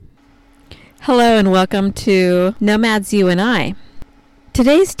Hello and welcome to Nomads You and I.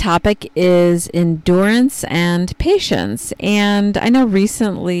 Today's topic is endurance and patience. And I know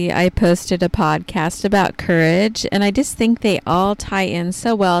recently I posted a podcast about courage, and I just think they all tie in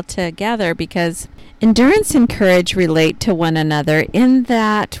so well together because endurance and courage relate to one another in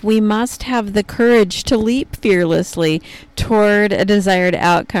that we must have the courage to leap fearlessly toward a desired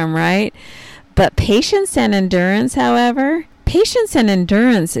outcome, right? But patience and endurance, however, patience and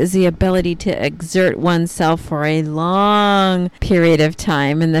endurance is the ability to exert oneself for a long period of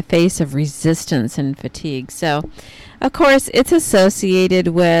time in the face of resistance and fatigue. So, of course, it's associated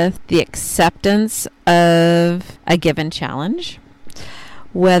with the acceptance of a given challenge,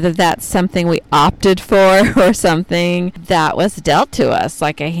 whether that's something we opted for or something that was dealt to us,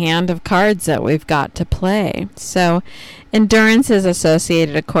 like a hand of cards that we've got to play. So endurance is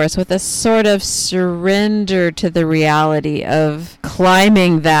associated, of course, with a sort of surrender to the reality of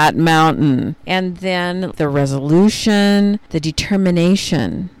climbing that mountain. And then the resolution, the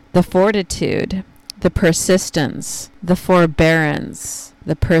determination, the fortitude, the persistence, the forbearance,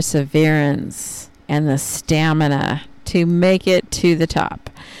 the perseverance, and the stamina to make it to the top.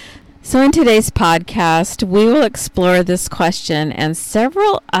 So in today's podcast, we will explore this question and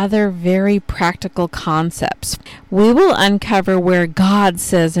several other very practical concepts. We will uncover where God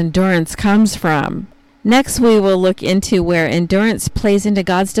says endurance comes from. Next, we will look into where endurance plays into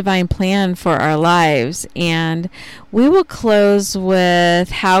God's divine plan for our lives. And we will close with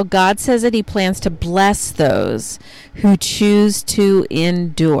how God says that He plans to bless those who choose to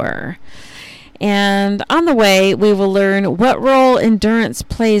endure. And on the way, we will learn what role endurance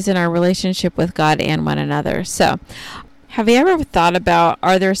plays in our relationship with God and one another. So, have you ever thought about,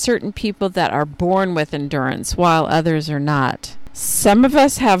 are there certain people that are born with endurance while others are not? Some of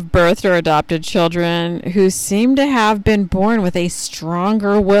us have birthed or adopted children who seem to have been born with a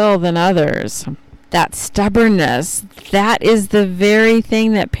stronger will than others. That stubbornness, that is the very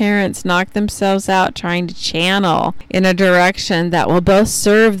thing that parents knock themselves out trying to channel in a direction that will both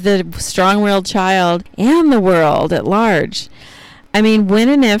serve the strong-willed child and the world at large. I mean, when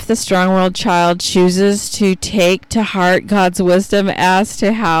and if the strong-willed child chooses to take to heart God's wisdom as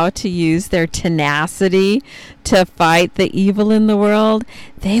to how to use their tenacity to fight the evil in the world,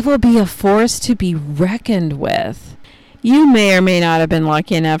 they will be a force to be reckoned with. You may or may not have been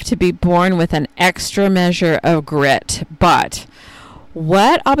lucky enough to be born with an extra measure of grit, but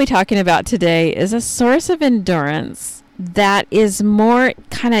what I'll be talking about today is a source of endurance that is more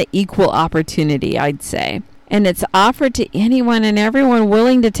kind of equal opportunity, I'd say. And it's offered to anyone and everyone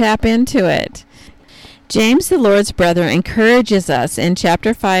willing to tap into it. James, the Lord's brother, encourages us in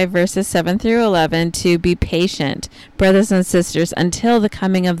chapter 5, verses 7 through 11 to be patient, brothers and sisters, until the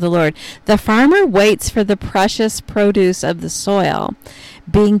coming of the Lord. The farmer waits for the precious produce of the soil,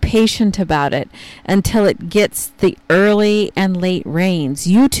 being patient about it until it gets the early and late rains.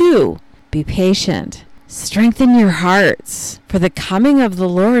 You too, be patient. Strengthen your hearts, for the coming of the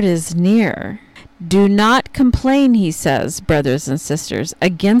Lord is near. Do not complain, he says, brothers and sisters,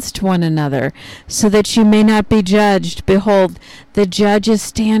 against one another, so that you may not be judged. Behold, the judge is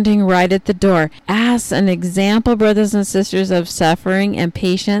standing right at the door. As an example, brothers and sisters, of suffering and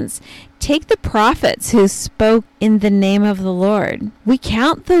patience, take the prophets who spoke in the name of the Lord. We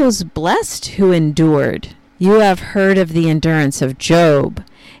count those blessed who endured. You have heard of the endurance of Job,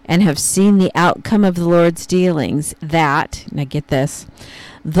 and have seen the outcome of the Lord's dealings, that, now get this,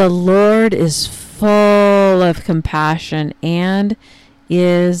 the Lord is full of compassion and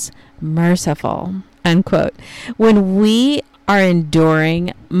is merciful, unquote. When we are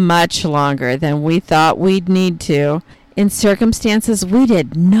enduring much longer than we thought we'd need to, in circumstances we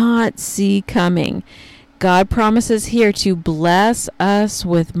did not see coming, God promises here to bless us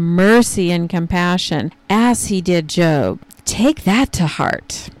with mercy and compassion, as He did Job. Take that to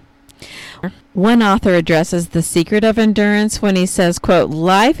heart. One author addresses the secret of endurance when he says, quote,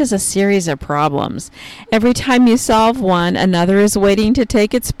 life is a series of problems. Every time you solve one, another is waiting to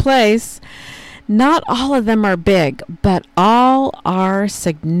take its place. Not all of them are big, but all are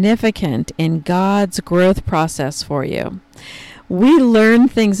significant in God's growth process for you. We learn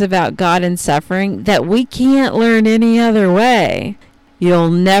things about God in suffering that we can't learn any other way.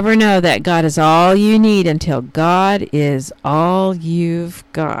 You'll never know that God is all you need until God is all you've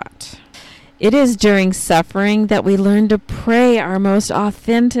got. It is during suffering that we learn to pray our most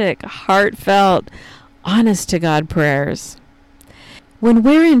authentic, heartfelt, honest-to-God prayers. When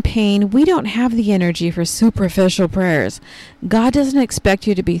we're in pain, we don't have the energy for superficial prayers. God doesn't expect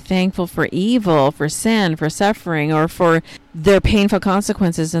you to be thankful for evil, for sin, for suffering, or for their painful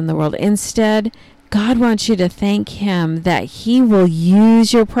consequences in the world. Instead, God wants you to thank Him that He will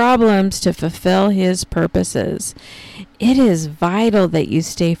use your problems to fulfill His purposes. It is vital that you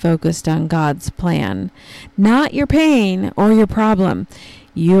stay focused on God's plan, not your pain or your problem.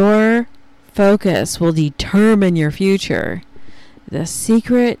 Your focus will determine your future. The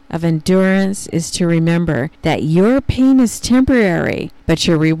secret of endurance is to remember that your pain is temporary, but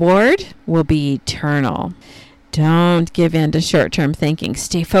your reward will be eternal. Don't give in to short-term thinking.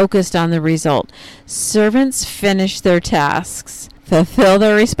 Stay focused on the result. Servants finish their tasks, fulfill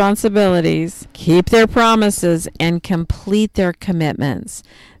their responsibilities, keep their promises, and complete their commitments.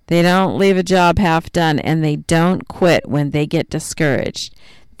 They don't leave a job half done, and they don't quit when they get discouraged.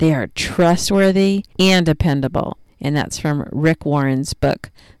 They are trustworthy and dependable. And that's from Rick Warren's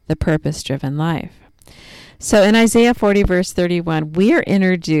book, The Purpose-Driven Life. So in Isaiah 40, verse 31, we are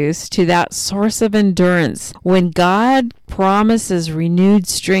introduced to that source of endurance when God promises renewed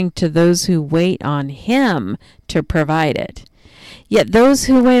strength to those who wait on Him to provide it. Yet those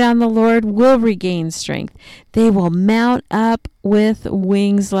who wait on the Lord will regain strength. They will mount up with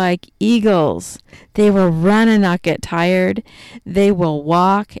wings like eagles. They will run and not get tired. They will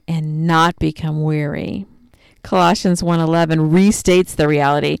walk and not become weary. Colossians 1:11 restates the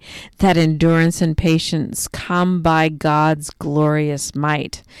reality that endurance and patience come by God's glorious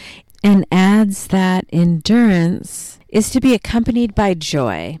might, and adds that endurance is to be accompanied by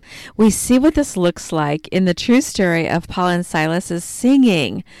joy. We see what this looks like in the true story of Paul and Silas's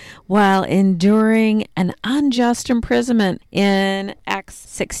singing while enduring an unjust imprisonment in Acts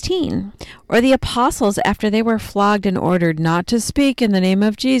 16, or the apostles after they were flogged and ordered not to speak in the name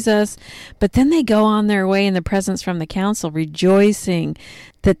of Jesus, but then they go on their way in the presence from the council, rejoicing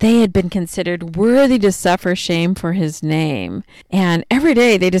that they had been considered worthy to suffer shame for His name. And every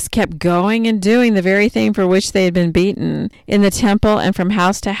day they just kept going and doing the very thing for which they had been beaten. In the temple and from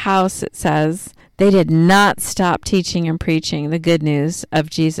house to house, it says, they did not stop teaching and preaching the good news of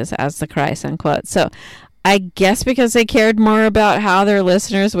Jesus as the Christ, unquote. So I guess because they cared more about how their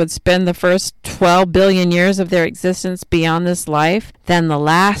listeners would spend the first 12 billion years of their existence beyond this life than the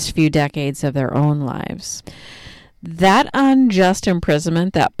last few decades of their own lives. That unjust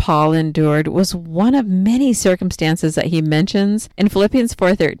imprisonment that Paul endured was one of many circumstances that he mentions in Philippians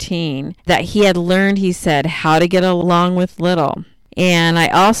 4:13, that he had learned, he said, how to get along with little. And I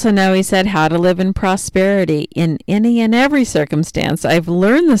also know he said how to live in prosperity in any and every circumstance. I've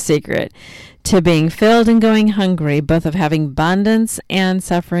learned the secret to being filled and going hungry, both of having abundance and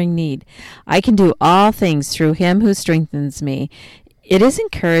suffering need. I can do all things through Him who strengthens me. It is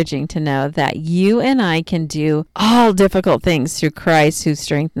encouraging to know that you and I can do all difficult things through Christ who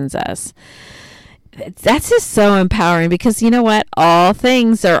strengthens us. That's just so empowering, because you know what? All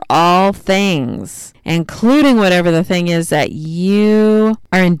things are all things, including whatever the thing is that you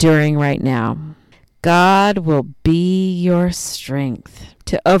are enduring right now. God will be your strength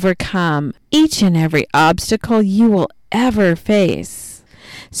to overcome each and every obstacle you will ever face.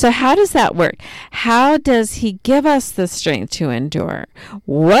 So how does that work? How does He give us the strength to endure?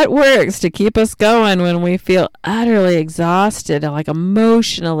 What works to keep us going when we feel utterly exhausted, like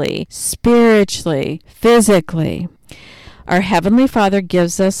emotionally, spiritually, physically? Our Heavenly Father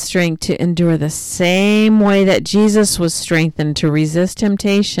gives us strength to endure the same way that Jesus was strengthened to resist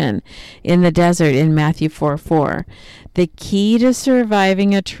temptation in the desert in Matthew 4:4. The key to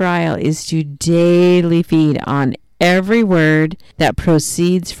surviving a trial is to daily feed on every word that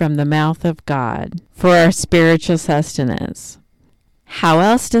proceeds from the mouth of God for our spiritual sustenance. How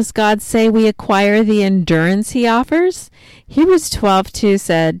else does God say we acquire the endurance He offers? Hebrews 12:2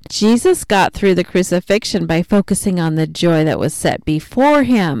 said, Jesus got through the crucifixion by focusing on the joy that was set before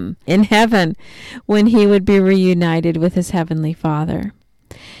Him in heaven when He would be reunited with His Heavenly Father.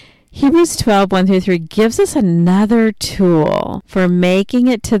 Hebrews 12:1-3 gives us another tool for making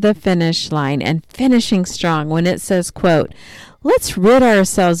it to the finish line and finishing strong when it says, quote, let's rid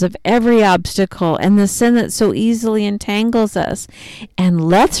ourselves of every obstacle and the sin that so easily entangles us, and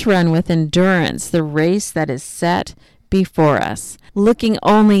let's run with endurance the race that is set before us, looking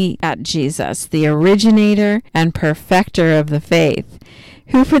only at Jesus, the originator and perfecter of the faith,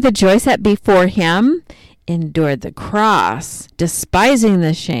 who for the joy set before Him endured the cross, despising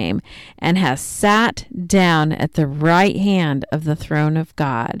the shame, and has sat down at the right hand of the throne of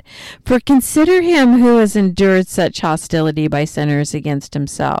God. For consider Him who has endured such hostility by sinners against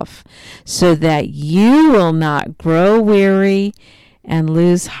Himself, so that you will not grow weary and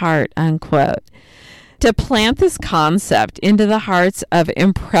lose heart, unquote. To plant this concept into the hearts of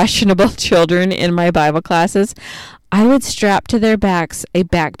impressionable children in my Bible classes, I would strap to their backs a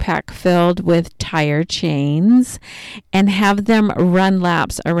backpack filled with tire chains and have them run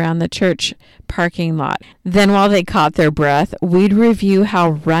laps around the church parking lot. Then while they caught their breath, we'd review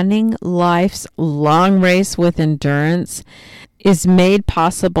how running life's long race with endurance is made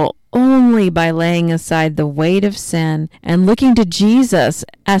possible only by laying aside the weight of sin and looking to Jesus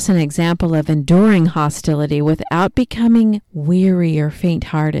as an example of enduring hostility without becoming weary or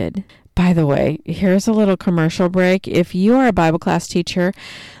faint-hearted. By the way, here's a little commercial break. If you are a Bible class teacher,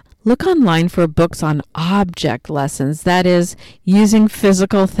 look online for books on object lessons. That is, using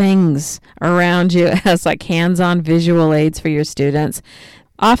physical things around you as like hands-on visual aids for your students.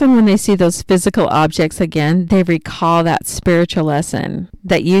 Often when they see those physical objects again, they recall that spiritual lesson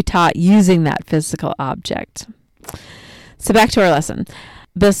that you taught using that physical object. So back to our lesson.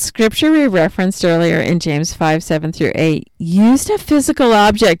 The scripture we referenced earlier in James 5:7-8 used a physical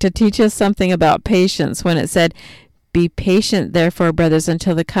object to teach us something about patience when it said, "Be patient, therefore, brothers,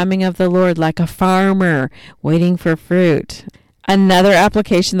 until the coming of the Lord, like a farmer waiting for fruit." Another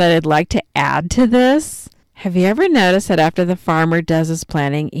application that I'd like to add to this, have you ever noticed that after the farmer does his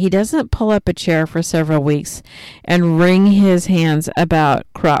planting, he doesn't pull up a chair for several weeks and wring his hands about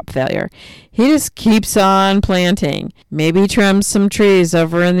crop failure? He just keeps on planting. Maybe he trims some trees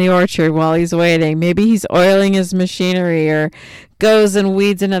over in the orchard while he's waiting. Maybe he's oiling his machinery or goes and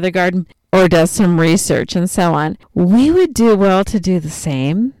weeds another garden or does some research and so on. We would do well to do the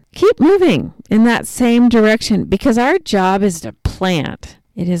same. Keep moving in that same direction because our job is to plant.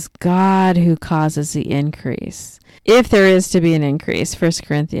 It is God who causes the increase, if there is to be an increase, 1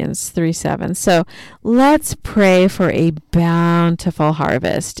 Corinthians 3:7. So let's pray for a bountiful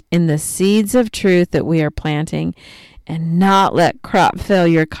harvest in the seeds of truth that we are planting and not let crop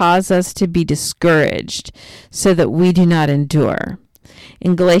failure cause us to be discouraged so that we do not endure.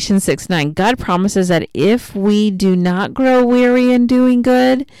 In Galatians 6:9, God promises that if we do not grow weary in doing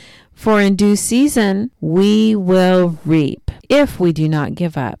good, for in due season we will reap if we do not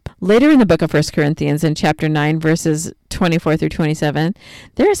give up. Later in the book of 1 Corinthians, in chapter 9, verses 24-27,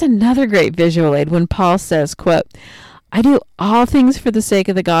 there is another great visual aid when Paul says, quote, "I do all things for the sake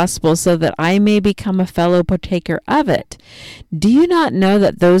of the gospel so that I may become a fellow partaker of it. Do you not know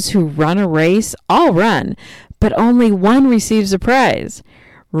that those who run a race all run, but only one receives a prize?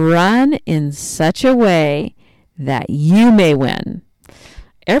 Run in such a way that you may win."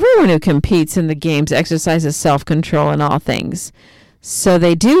 Everyone who competes in the games exercises self-control in all things. So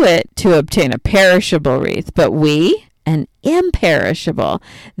they do it to obtain a perishable wreath, but we, an imperishable.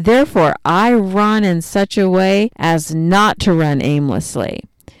 Therefore, I run in such a way as not to run aimlessly.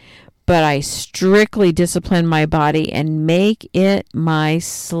 But I strictly discipline my body and make it my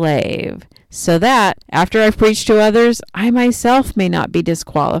slave, so that, after I've preached to others, I myself may not be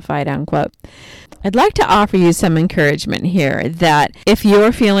disqualified, unquote. I'd like to offer you some encouragement here that if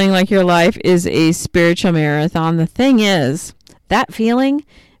you're feeling like your life is a spiritual marathon, the thing is, that feeling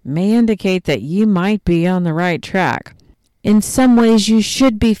may indicate that you might be on the right track. In some ways, you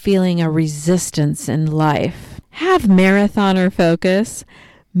should be feeling a resistance in life. Have marathoner focus,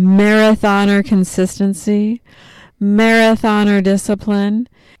 marathoner consistency, marathoner discipline,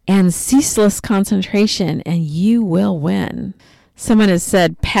 and ceaseless concentration, and you will win. Someone has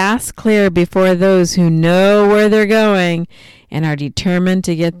said, pass clear before those who know where they're going and are determined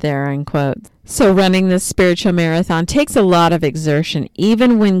to get there, unquote. So running this spiritual marathon takes a lot of exertion,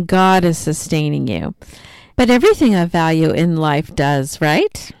 even when God is sustaining you. But everything of value in life does,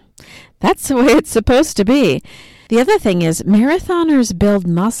 right? That's the way it's supposed to be. The other thing is, marathoners build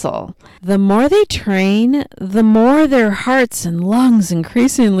muscle. The more they train, the more their hearts and lungs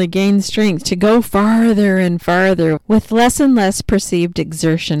increasingly gain strength to go farther and farther with less and less perceived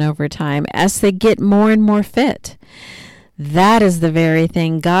exertion over time as they get more and more fit. That is the very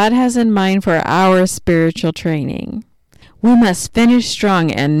thing God has in mind for our spiritual training. We must finish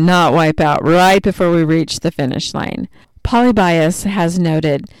strong and not wipe out right before we reach the finish line. Polybius has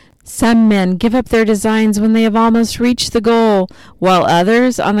noted, some men give up their designs when they have almost reached the goal, while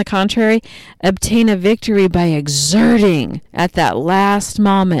others, on the contrary, obtain a victory by exerting at that last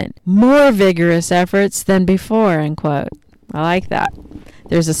moment more vigorous efforts than before, unquote. I like that.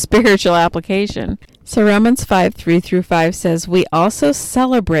 There's a spiritual application. So Romans 5:3-5 says, we also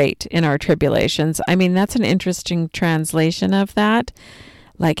celebrate in our tribulations. I mean, that's an interesting translation of that.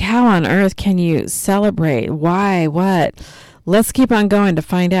 Like, how on earth can you celebrate? Why? What? Let's keep on going to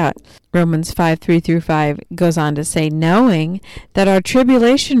find out. Romans 5:3-5 goes on to say, knowing that our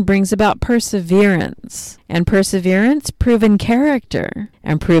tribulation brings about perseverance, and perseverance, proven character,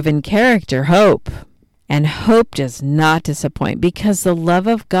 and proven character, hope. And hope does not disappoint because the love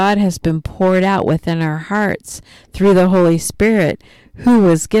of God has been poured out within our hearts through the Holy Spirit who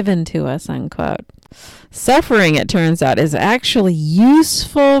was given to us, unquote. Suffering, it turns out, is actually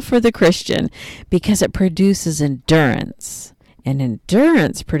useful for the Christian because it produces endurance. And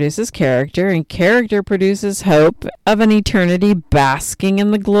endurance produces character, and character produces hope of an eternity basking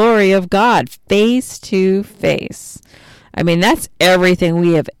in the glory of God, face to face. I mean, that's everything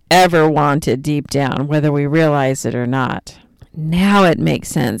we have ever wanted deep down, whether we realize it or not. Now it makes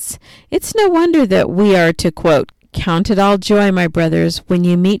sense. It's no wonder that we are to, quote, "Count it all joy, my brothers, when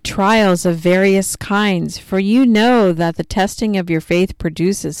you meet trials of various kinds, for you know that the testing of your faith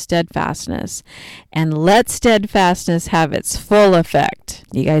produces steadfastness. And let steadfastness have its full effect."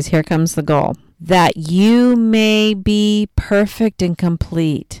 You guys, here comes the goal. "That you may be perfect and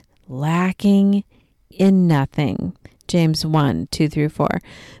complete, lacking in nothing." James 1, 2 through 4.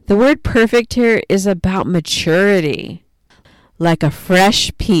 The word perfect here is about maturity. Like a fresh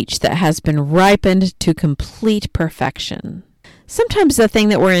peach that has been ripened to complete perfection. Sometimes the thing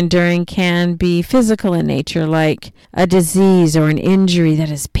that we're enduring can be physical in nature, like a disease or an injury that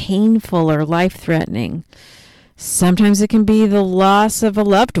is painful or life-threatening. Sometimes it can be the loss of a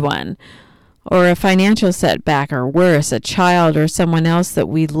loved one, or a financial setback, or worse, a child or someone else that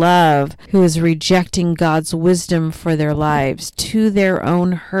we love who is rejecting God's wisdom for their lives to their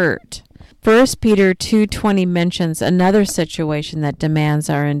own hurt. 1 Peter 2:20 mentions another situation that demands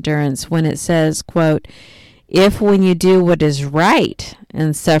our endurance when it says, quote, "If when you do what is right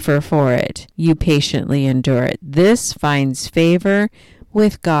and suffer for it, you patiently endure it, this finds favor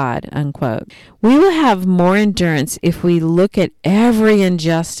with God," unquote. We will have more endurance if we look at every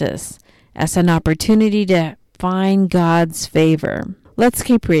injustice as an opportunity to find God's favor. Let's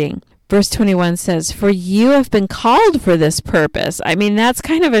keep reading. Verse 21 says, "For you have been called for this purpose." I mean, that's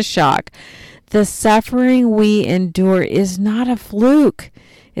kind of a shock. The suffering we endure is not a fluke.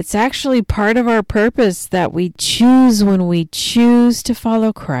 It's actually part of our purpose that we choose when we choose to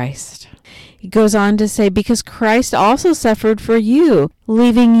follow Christ. He goes on to say, "Because Christ also suffered for you,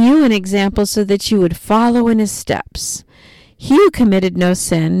 leaving you an example so that you would follow in his steps. He who committed no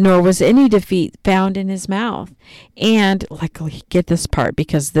sin, nor was any defeat found in his mouth." And, get this part,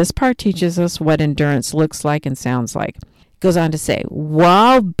 because this part teaches us what endurance looks like and sounds like. It goes on to say,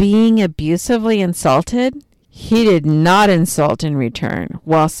 "While being abusively insulted, he did not insult in return.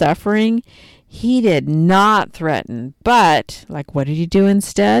 While suffering, he did not threaten. But," what did he do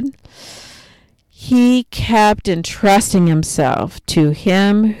instead? "He kept entrusting himself to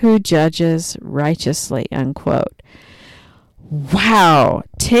him who judges righteously," unquote. Wow,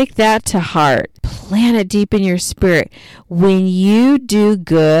 take that to heart. Plant it deep in your spirit. When you do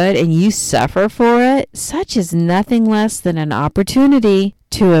good and you suffer for it, such is nothing less than an opportunity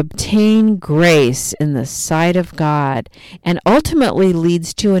to obtain grace in the sight of God, and ultimately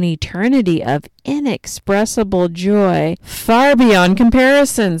leads to an eternity of inexpressible joy far beyond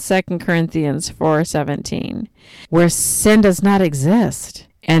comparison, 2 Corinthians 4:17, where sin does not exist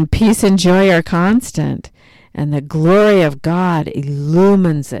and peace and joy are constant. And the glory of God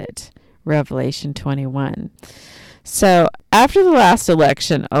illumines it. Revelation 21. So, after the last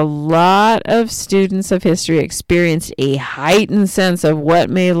election, a lot of students of history experienced a heightened sense of what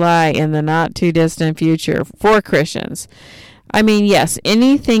may lie in the not-too-distant future for Christians. I mean, yes,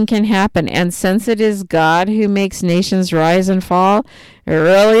 anything can happen, and since it is God who makes nations rise and fall, it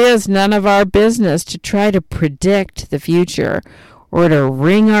really is none of our business to try to predict the future or to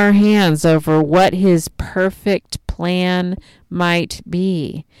wring our hands over what his perfect plan might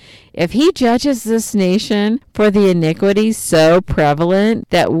be. If he judges this nation for the iniquities so prevalent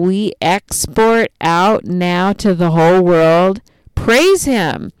that we export out now to the whole world, praise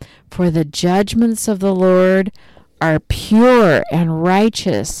him, for the judgments of the Lord are pure and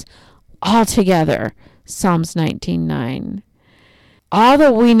righteous altogether. Psalms 19:9. All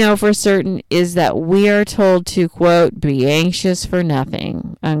that we know for certain is that we are told to, quote, "be anxious for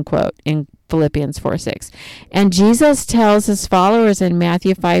nothing," unquote, in Philippians 4:6. And Jesus tells his followers in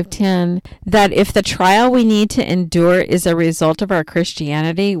Matthew 5:10 that if the trial we need to endure is a result of our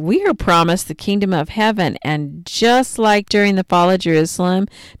Christianity, we are promised the kingdom of heaven. And just like during the fall of Jerusalem,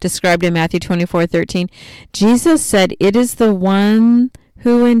 described in Matthew 24:13, Jesus said, "It is the one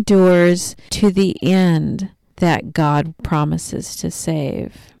who endures to the end that God promises to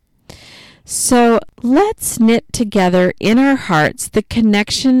save." So let's knit together in our hearts the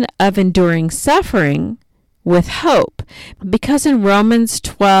connection of enduring suffering with hope. Because in Romans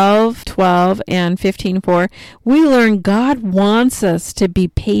 12:12 and 15:4, we learn God wants us to be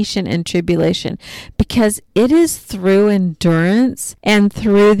patient in tribulation, because it is through endurance and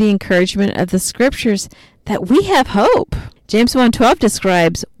through the encouragement of the scriptures that we have hope. James 1:12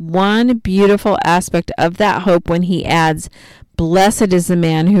 describes one beautiful aspect of that hope when he adds, "Blessed is the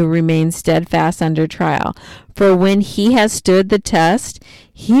man who remains steadfast under trial, for when he has stood the test,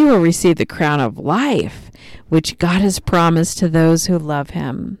 he will receive the crown of life, which God has promised to those who love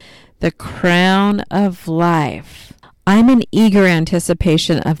him." The crown of life. I'm in eager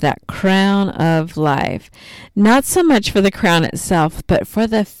anticipation of that crown of life. Not so much for the crown itself, but for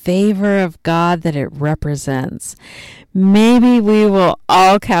the favor of God that it represents. Maybe we will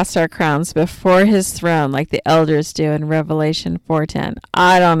all cast our crowns before his throne like the elders do in Revelation 4:10.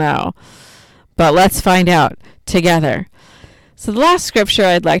 I don't know. But let's find out together. So the last scripture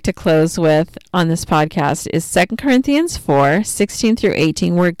I'd like to close with on this podcast is 2 Corinthians 4:16 through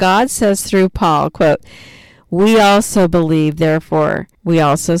 18, where God says through Paul, quote, "We also believe, therefore we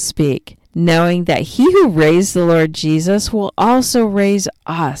also speak, knowing that he who raised the Lord Jesus will also raise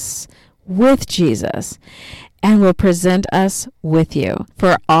us with Jesus, and will present us with you.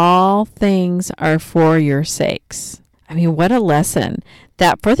 For all things are for your sakes." I mean, what a lesson.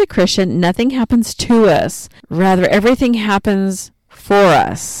 That for the Christian, nothing happens to us. Rather, everything happens for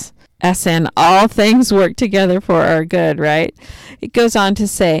us. As in, all things work together for our good, right? It goes on to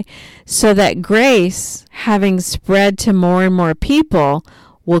say, so that grace, having spread to more and more people,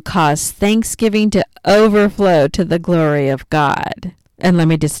 will cause thanksgiving to overflow to the glory of God. And let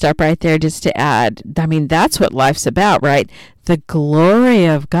me just stop right there just to add, I mean, that's what life's about, right? The glory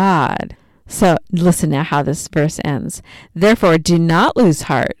of God. So listen now how this verse ends. Therefore, do not lose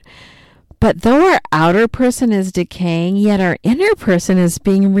heart. But though our outer person is decaying, yet our inner person is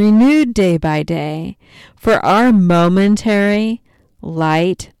being renewed day by day. For our momentary,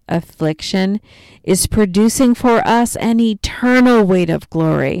 light affliction is producing for us an eternal weight of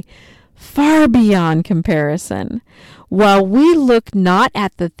glory, far beyond comparison, while we look not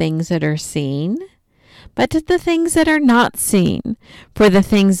at the things that are seen, but at the things that are not seen. For the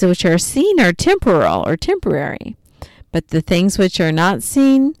things which are seen are temporal or temporary, but the things which are not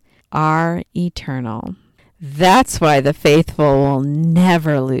seen are eternal. That's why the faithful will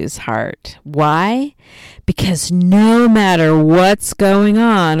never lose heart. Why? Because no matter what's going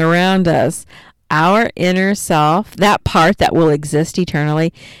on around us, our inner self, that part that will exist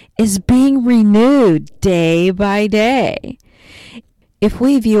eternally, is being renewed day by day. If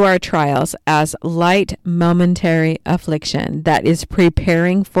we view our trials as light momentary affliction that is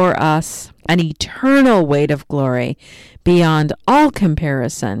preparing for us an eternal weight of glory beyond all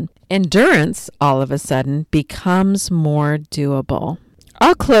comparison, endurance all of a sudden becomes more doable.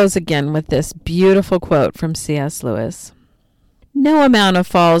 I'll close again with this beautiful quote from C.S. Lewis. No amount of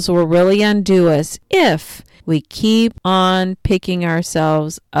falls will really undo us if we keep on picking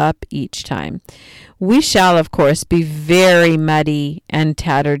ourselves up each time. We shall, of course, be very muddy and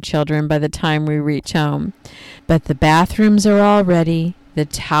tattered children by the time we reach home. But the bathrooms are all ready, the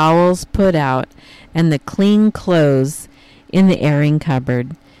towels put out, and the clean clothes in the airing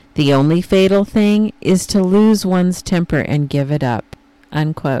cupboard. The only fatal thing is to lose one's temper and give it up.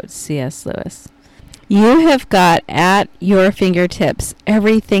 Unquote. C.S. Lewis. You have got at your fingertips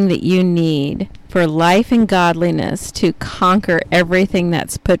everything that you need for life and godliness to conquer everything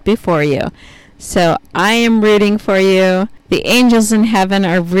that's put before you. So I am rooting for you. The angels in heaven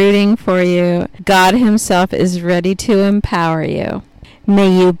are rooting for you. God himself is ready to empower you.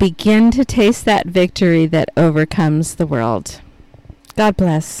 May you begin to taste that victory that overcomes the world. God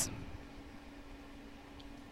bless.